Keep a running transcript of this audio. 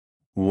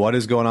What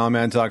is going on,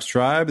 Man Talks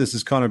Tribe? This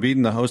is Connor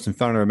Beaton, the host and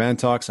founder of Man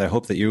Talks. I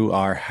hope that you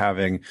are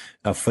having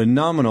a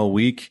phenomenal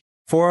week.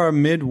 For our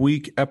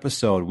midweek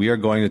episode, we are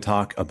going to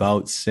talk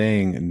about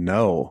saying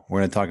no.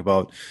 We're going to talk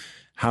about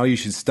how you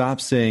should stop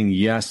saying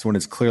yes when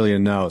it's clearly a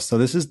no. So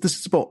this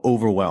is about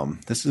overwhelm.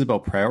 This is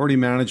about priority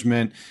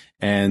management.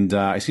 And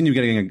I've seen you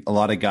getting a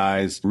lot of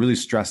guys really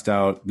stressed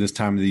out this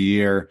time of the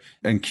year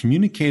and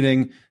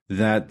communicating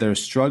that they're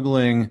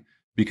struggling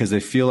because they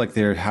feel like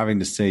they're having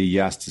to say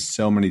yes to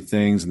so many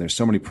things and there's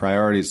so many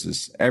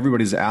priorities.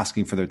 Everybody's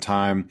asking for their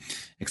time,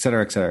 et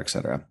cetera, et cetera, et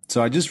cetera.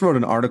 So I just wrote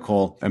an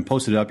article and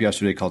posted it up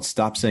yesterday called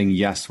Stop Saying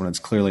Yes When It's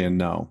Clearly a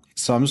No.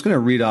 So I'm just going to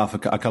read off a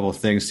couple of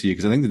things to you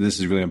because I think that this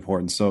is really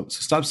important. So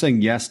stop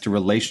saying yes to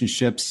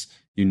relationships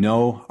you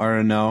know are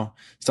a no.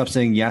 Stop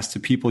saying yes to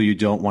people you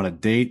don't want to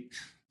date.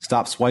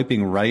 Stop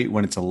swiping right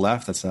when it's a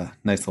left. That's a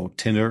nice little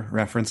Tinder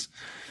reference.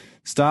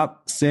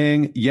 Stop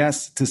saying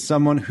yes to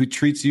someone who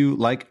treats you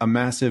like a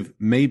massive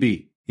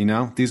maybe. You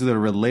know, these are the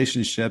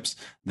relationships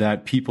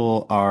that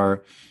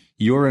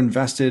you're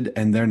invested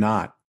and they're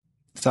not.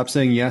 Stop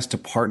saying yes to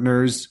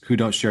partners who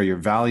don't share your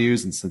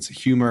values and sense of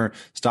humor.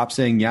 Stop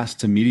saying yes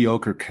to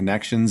mediocre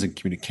connections and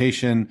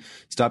communication.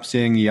 Stop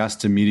saying yes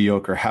to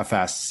mediocre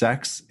half-assed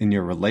sex in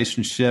your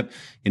relationship.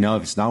 You know,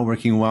 if it's not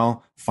working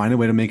well, find a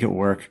way to make it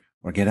work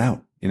or get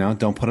out. You know,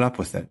 don't put up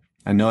with it.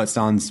 I know it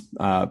sounds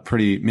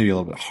maybe a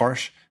little bit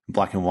harsh,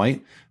 black and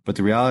white. But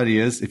the reality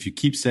is, if you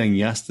keep saying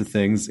yes to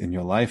things in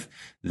your life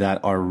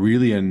that are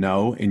really a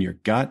no in your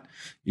gut,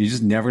 you're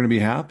just never going to be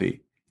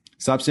happy.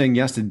 Stop saying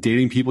yes to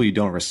dating people you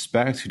don't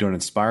respect, who don't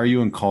inspire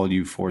you and call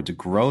you forward to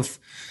growth.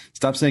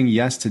 Stop saying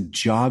yes to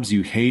jobs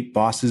you hate,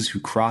 bosses who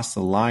cross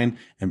the line,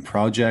 and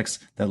projects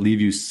that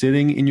leave you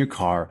sitting in your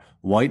car,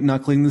 white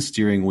knuckling the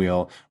steering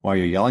wheel while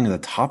you're yelling at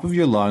the top of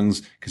your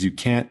lungs because you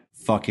can't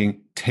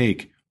fucking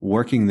take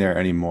working there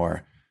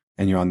anymore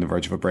and you're on the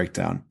verge of a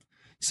breakdown.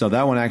 So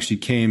that one actually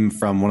came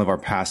from one of our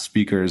past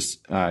speakers,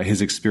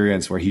 his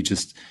experience where he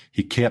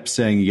kept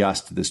saying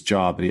yes to this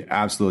job that he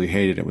absolutely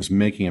hated. It was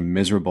making him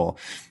miserable.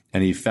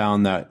 And he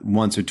found that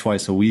once or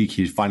twice a week,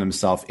 he'd find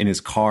himself in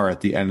his car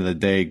at the end of the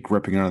day,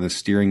 gripping onto the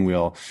steering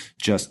wheel,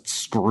 just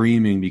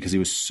screaming because he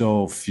was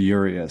so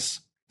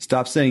furious.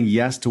 Stop saying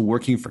yes to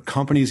working for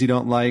companies you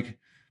don't like,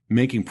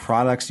 making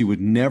products you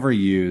would never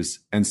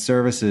use, and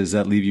services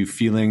that leave you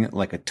feeling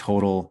like a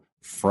total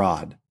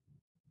fraud.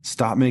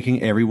 Stop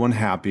making everyone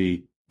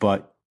happy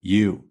but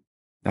you.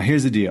 Now,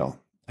 here's the deal.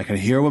 I can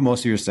hear what most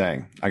of you are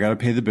saying. I got to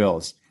pay the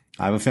bills.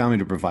 I have a family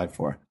to provide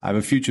for. I have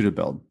a future to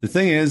build. The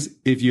thing is,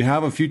 if you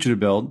have a future to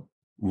build,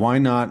 why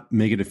not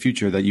make it a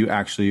future that you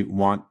actually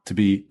want to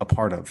be a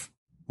part of?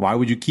 Why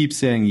would you keep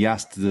saying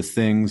yes to the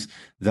things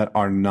that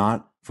are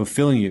not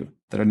fulfilling you,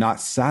 that are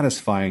not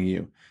satisfying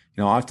you?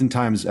 You know,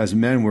 oftentimes as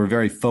men, we're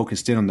very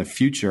focused in on the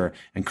future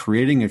and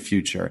creating a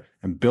future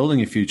and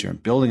building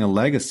a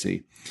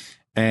legacy.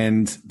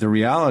 And the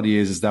reality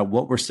is that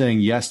what we're saying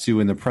yes to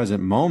in the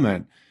present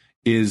moment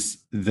is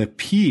the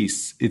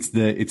piece. It's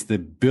the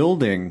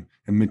building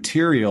and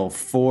material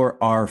for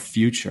our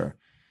future.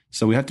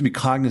 So we have to be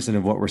cognizant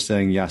of what we're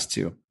saying yes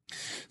to.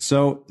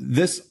 So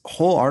this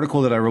whole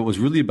article that I wrote was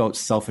really about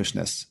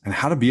selfishness and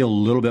how to be a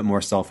little bit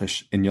more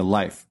selfish in your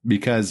life,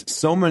 because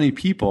so many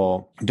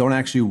people don't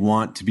actually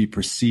want to be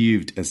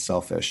perceived as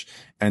selfish.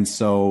 And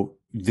so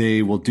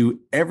they will do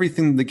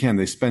everything they can.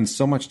 They spend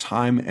so much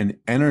time and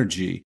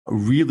energy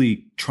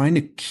really trying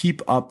to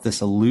keep up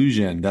this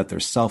illusion that they're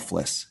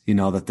selfless, you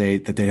know, that they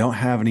don't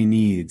have any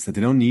needs, that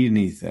they don't need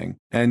anything.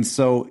 And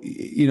so,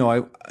 you know,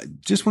 I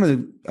just want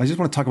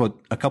to talk about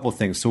a couple of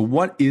things. So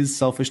what is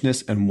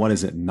selfishness and what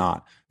is it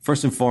not?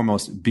 First and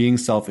foremost, being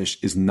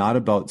selfish is not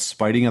about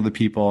spiting other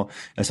people.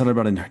 It's not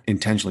about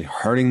intentionally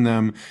hurting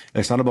them.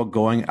 It's not about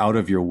going out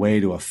of your way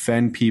to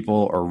offend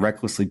people or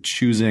recklessly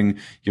choosing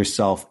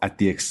yourself at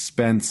the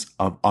expense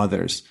of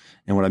others.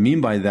 And what I mean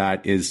by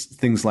that is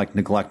things like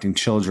neglecting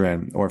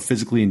children or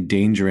physically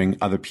endangering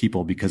other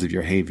people because of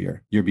your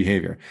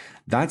behavior.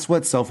 That's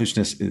what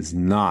selfishness is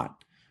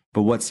not.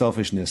 But what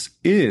selfishness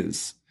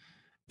is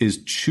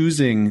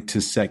choosing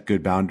to set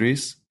good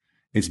boundaries.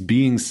 It's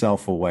being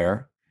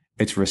self-aware.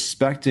 It's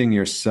respecting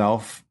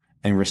yourself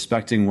and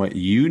respecting what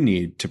you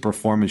need to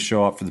perform and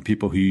show up for the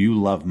people who you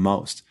love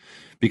most.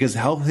 Because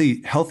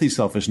healthy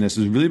selfishness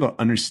is really about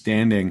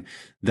understanding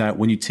that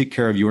when you take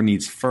care of your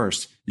needs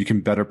first, you can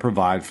better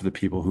provide for the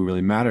people who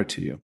really matter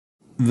to you.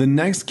 The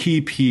next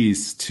key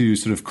piece to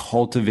sort of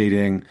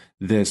cultivating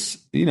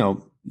this, you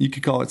know, you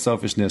could call it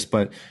selfishness,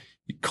 but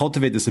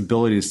cultivate this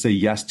ability to say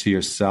yes to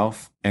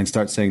yourself and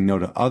start saying no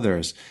to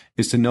others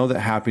is to know that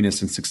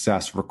happiness and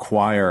success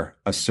require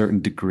a certain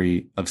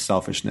degree of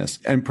selfishness.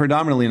 And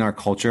predominantly in our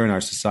culture and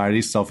our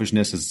society,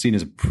 selfishness is seen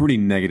as a pretty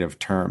negative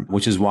term,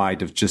 which is why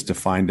I've just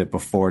defined it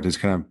before to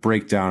kind of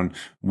break down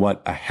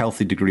what a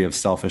healthy degree of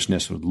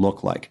selfishness would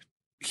look like.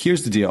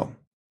 Here's the deal.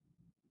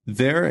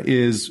 There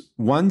is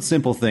one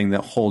simple thing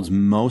that holds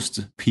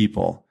most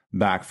people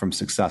back from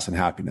success and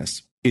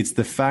happiness. It's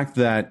the fact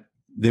that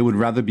they would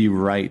rather be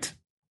right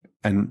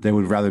and they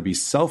would rather be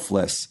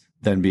selfless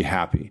than be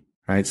happy,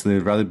 right? So they'd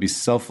rather be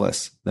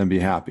selfless than be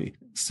happy.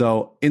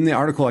 So in the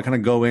article, I kind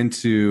of go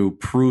into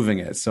proving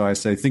it. So I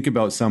say, think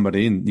about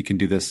somebody, and you can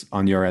do this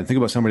on your end. Think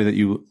about somebody that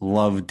you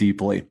love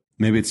deeply.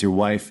 Maybe it's your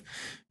wife,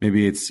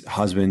 maybe it's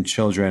husband,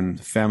 children,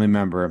 family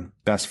member,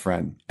 best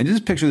friend. And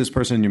just picture this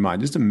person in your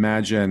mind. Just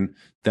imagine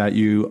that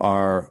you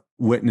are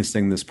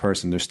witnessing this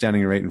person. They're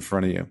standing right in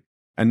front of you.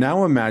 And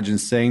now imagine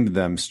saying to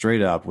them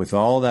straight up with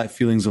all that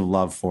feelings of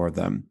love for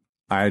them,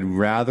 I'd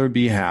rather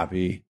be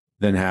happy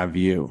than have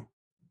you.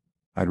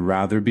 I'd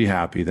rather be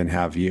happy than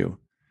have you.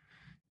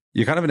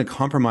 You're kind of in a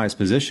compromised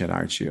position,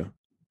 aren't you?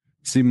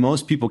 See,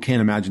 most people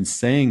can't imagine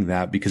saying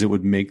that because it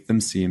would make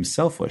them seem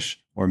selfish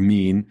or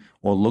mean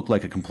or look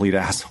like a complete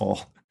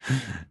asshole.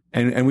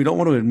 And we don't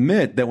want to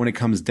admit that when it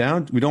comes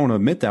down, we don't want to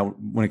admit that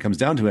when it comes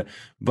down to it,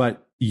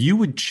 but you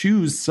would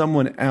choose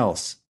someone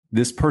else,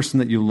 this person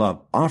that you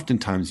love.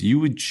 Oftentimes you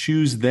would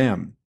choose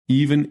them,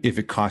 even if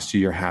it costs you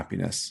your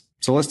happiness.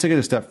 So let's take it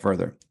a step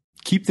further.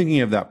 Keep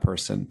thinking of that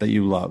person that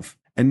you love.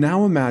 And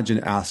now imagine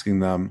asking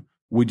them,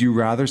 would you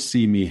rather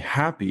see me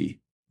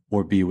happy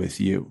or be with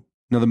you?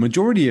 Now, the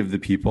majority of the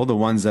people, the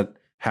ones that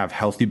have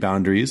healthy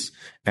boundaries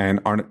and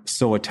aren't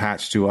so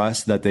attached to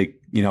us that they,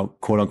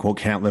 quote unquote,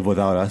 can't live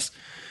without us,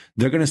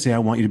 they're going to say, I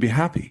want you to be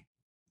happy.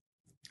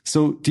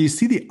 So do you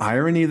see the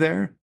irony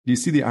there? Do you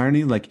see the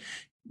irony? Like,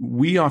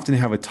 we often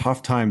have a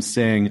tough time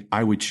saying,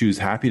 I would choose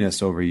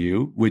happiness over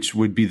you, which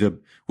would be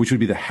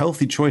the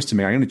healthy choice to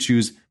make. I'm going to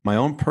choose my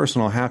own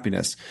personal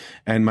happiness.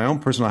 And my own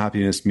personal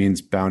happiness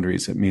means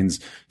boundaries. It means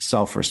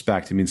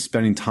self-respect. It means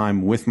spending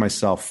time with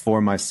myself,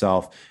 for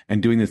myself,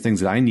 and doing the things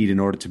that I need in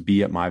order to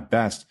be at my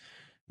best,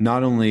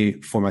 not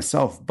only for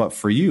myself, but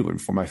for you and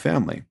for my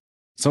family.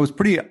 So it's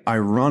pretty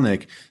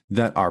ironic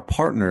that our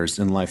partners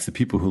in life, the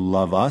people who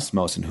love us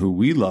most and who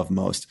we love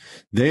most,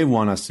 they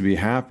want us to be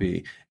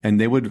happy,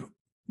 and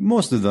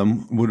most of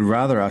them would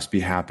rather us be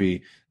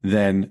happy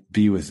than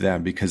be with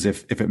them, because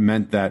if it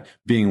meant that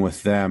being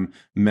with them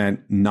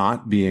meant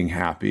not being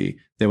happy,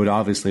 they would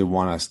obviously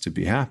want us to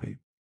be happy.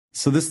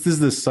 So this is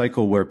the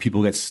cycle where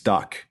people get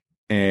stuck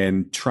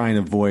and try and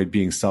avoid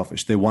being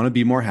selfish. They want to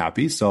be more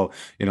happy. So,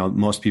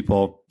 most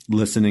people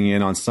listening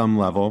in on some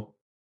level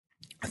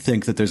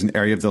think that there's an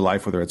area of their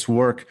life, whether it's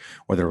work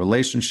or their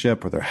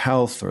relationship or their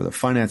health or their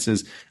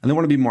finances, and they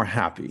want to be more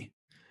happy.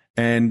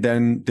 And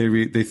then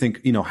they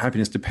think,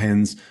 happiness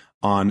depends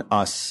on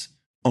us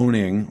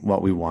owning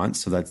what we want.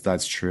 So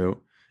that's true.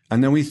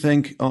 And then we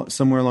think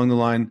somewhere along the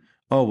line,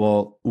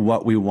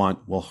 what we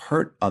want will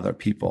hurt other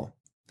people.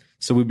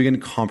 So we begin to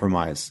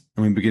compromise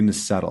and we begin to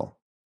settle.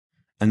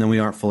 And then we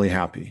aren't fully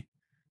happy.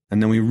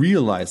 And then we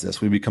realize this,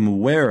 we become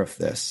aware of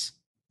this,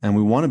 and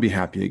we want to be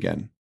happy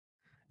again.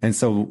 And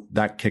so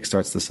that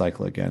kickstarts the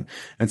cycle again.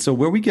 And so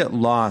where we get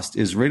lost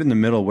is right in the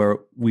middle, where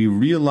we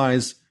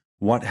realize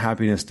what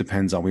happiness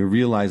depends on. We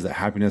realize that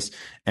happiness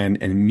and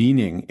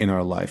meaning in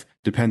our life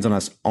depends on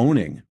us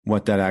owning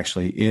what that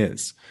actually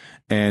is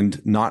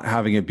and not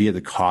having it be at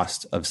the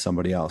cost of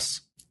somebody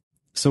else.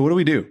 So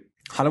what do?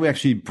 How do we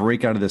actually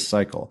break out of this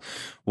cycle?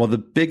 Well, the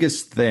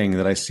biggest thing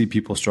that I see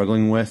people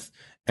struggling with,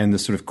 and the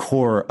sort of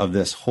core of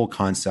this whole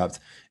concept,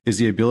 is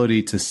the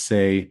ability to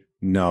say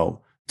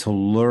no, to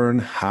learn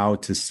how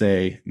to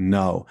say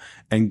no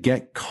and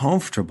get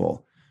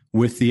comfortable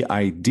with the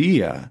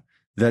idea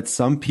that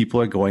some people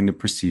are going to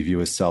perceive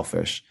you as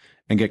selfish,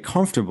 and get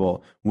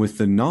comfortable with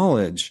the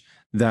knowledge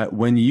that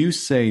when you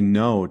say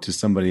no to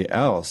somebody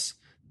else,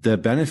 the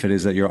benefit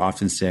is that you're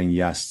often saying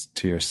yes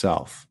to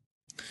yourself.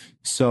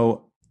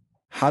 So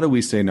how do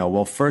we say no?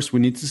 Well, first, we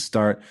need to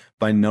start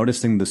by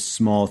noticing the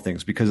small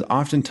things, because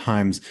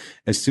oftentimes,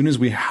 as soon as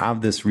we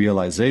have this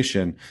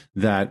realization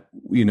that,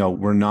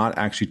 we're not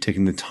actually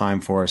taking the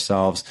time for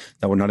ourselves,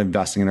 that we're not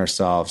investing in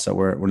ourselves, that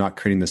we're not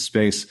creating the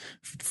space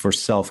for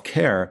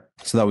self-care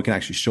so that we can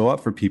actually show up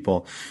for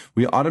people,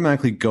 we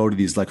automatically go to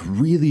these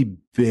really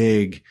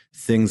big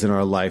things in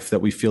our life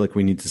that we feel like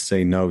we need to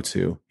say no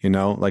to,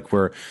 like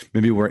we're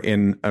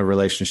in a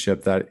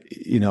relationship that,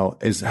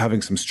 is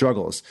having some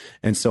struggles.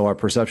 And so our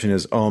perception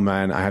is, oh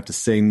man, I have to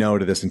say no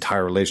to this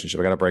entire relationship.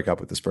 I got to break up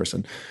with this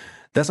person.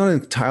 That's not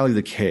entirely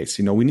the case.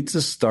 We need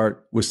to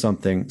start with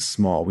something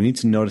small. We need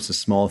to notice the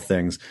small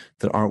things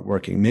that aren't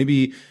working.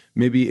 Maybe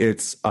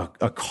it's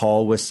a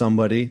call with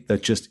somebody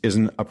that just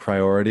isn't a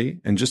priority,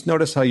 and just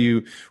notice how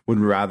you would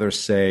rather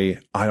say,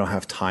 I don't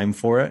have time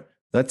for it.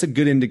 That's a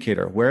good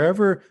indicator.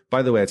 Wherever,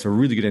 by the way, it's a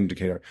really good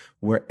indicator.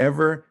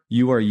 Wherever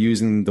you are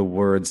using the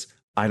words,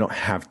 I don't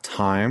have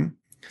time,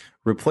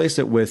 replace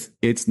it with,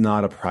 it's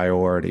not a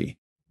priority.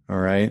 All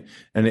right.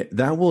 And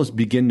that will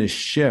begin to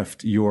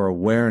shift your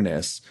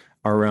awareness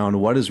around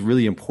what is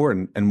really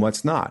important and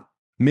what's not.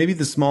 Maybe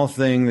the small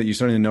thing that you're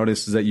starting to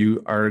notice is that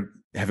you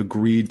have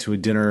agreed to a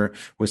dinner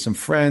with some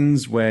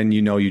friends when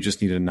you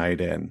just need a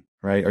night in,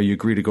 right? Or you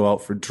agree to go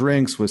out for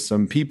drinks with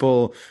some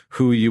people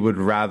who you would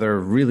rather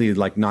really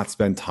not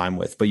spend time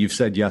with, but you've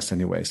said yes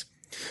anyways.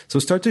 So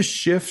start to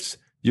shift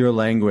your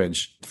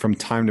language from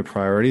time to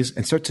priorities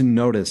and start to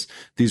notice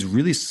these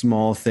really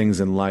small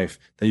things in life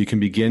that you can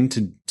begin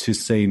to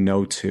say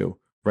no to,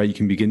 right? You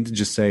can begin to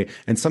just say,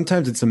 and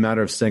sometimes it's a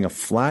matter of saying a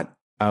flat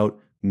out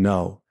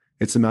no.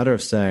 It's a matter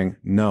of saying,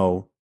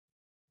 no,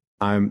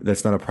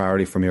 that's not a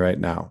priority for me right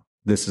now.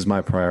 This is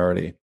my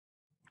priority.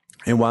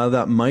 And while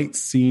that might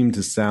seem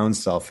to sound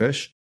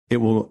selfish, it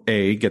will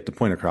A, get the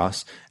point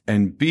across,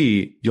 and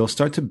B, you'll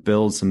start to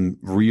build some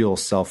real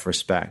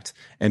self-respect.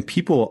 And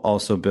people will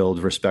also build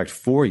respect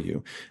for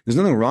you. There's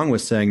nothing wrong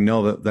with saying,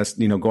 no, that's,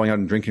 going out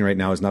and drinking right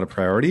now is not a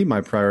priority. My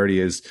priority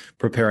is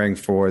preparing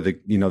for the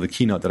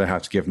keynote that I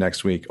have to give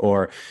next week.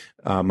 Or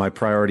my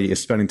priority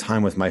is spending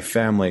time with my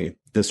family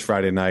this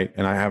Friday night,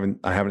 and I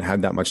haven't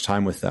had that much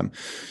time with them.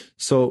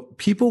 So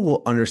people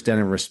will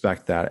understand and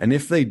respect that. And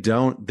if they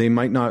don't, they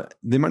might not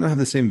have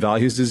the same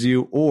values as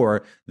you,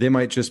 or they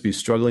might just be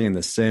struggling in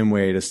the same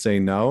way to say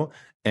no.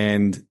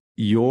 And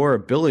your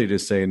ability to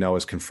say no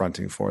is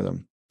confronting for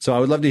them. So I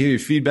would love to hear your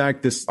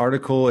feedback. This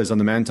article is on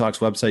the Man Talks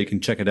website. You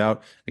can check it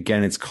out.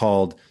 Again, it's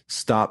called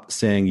Stop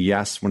Saying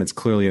Yes When It's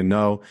Clearly a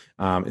No.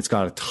 It's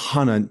got a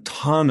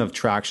ton of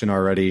traction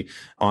already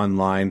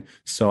online.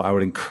 So I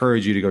would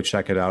encourage you to go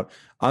check it out.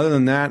 Other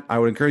than that, I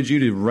would encourage you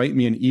to write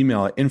me an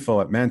email at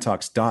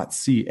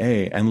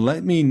info@mantalks.ca and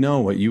let me know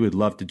what you would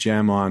love to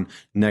jam on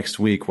next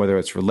week, whether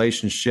it's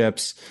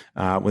relationships,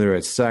 whether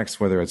it's sex,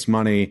 whether it's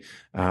money,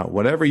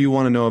 whatever you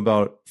want to know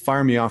about.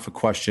 Fire me off a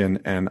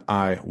question and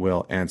I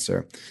will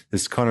answer.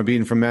 This is Connor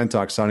Beaton from Man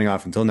Talks signing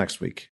off until next week.